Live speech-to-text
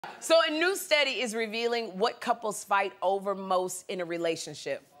So a new study is revealing what couples fight over most in a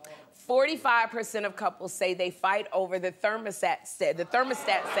relationship. 45% of couples say they fight over the thermostat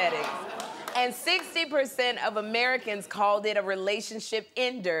settings. And 60% of Americans called it a relationship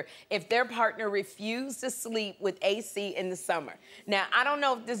ender if their partner refused to sleep with AC in the summer. Now, I don't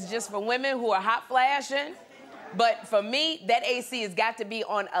know if this is just for women who are hot flashing, but for me, that AC has got to be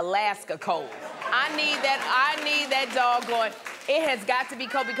on Alaska cold. I need that doggone. It has got to be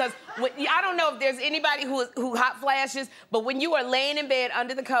cold because I don't know if there's anybody who hot flashes, but when you are laying in bed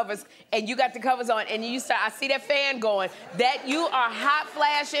under the covers and you got the covers on and I see that fan going, that you are hot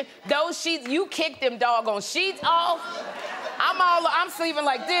flashing, those sheets, you kick them doggone sheets off. I'm sleeping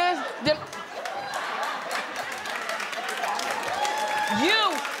like this.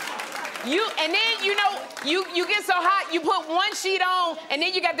 And then, you get so hot, you put one sheet on, and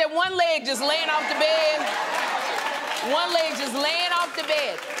then you got that one leg just laying off the bed. One leg just laying off the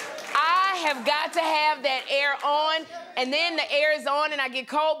bed. I have got to have that air on, and then the air is on and I get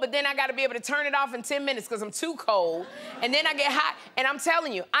cold, but then I got to be able to turn it off in 10 minutes because I'm too cold. And then I get hot, and I'm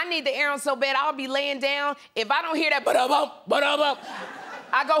telling you, I need the air on so bad I'll be laying down. If I don't hear that ba-da-bum,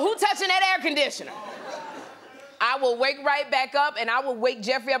 I go, who touching that air conditioner? I will wake right back up, and I will wake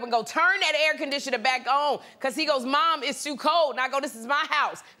Jeffrey up and go, turn that air conditioner back on. Because he goes, Mom, it's too cold. And I go, this is my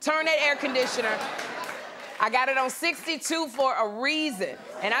house. Turn that air conditioner. I got it on 62 for a reason.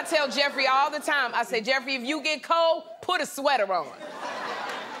 And I tell Jeffrey all the time, I say, Jeffrey, if you get cold, put a sweater on.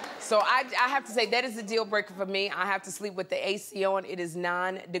 So I have to say, that is a deal breaker for me. I have to sleep with the AC on. It is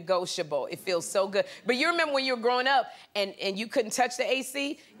non-negotiable. It feels so good. But you remember when you were growing up and you couldn't touch the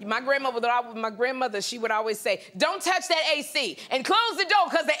AC? My grandmother, she would always say, don't touch that AC and close the door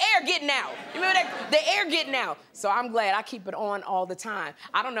because the air getting out. You remember that? The air getting out. So I'm glad I keep it on all the time.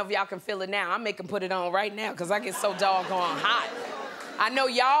 I don't know if y'all can feel it now. I make them put it on right now because I get so doggone hot. I know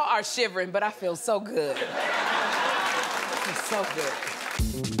y'all are shivering, but I feel so good. I feel so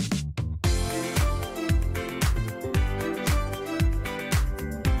good.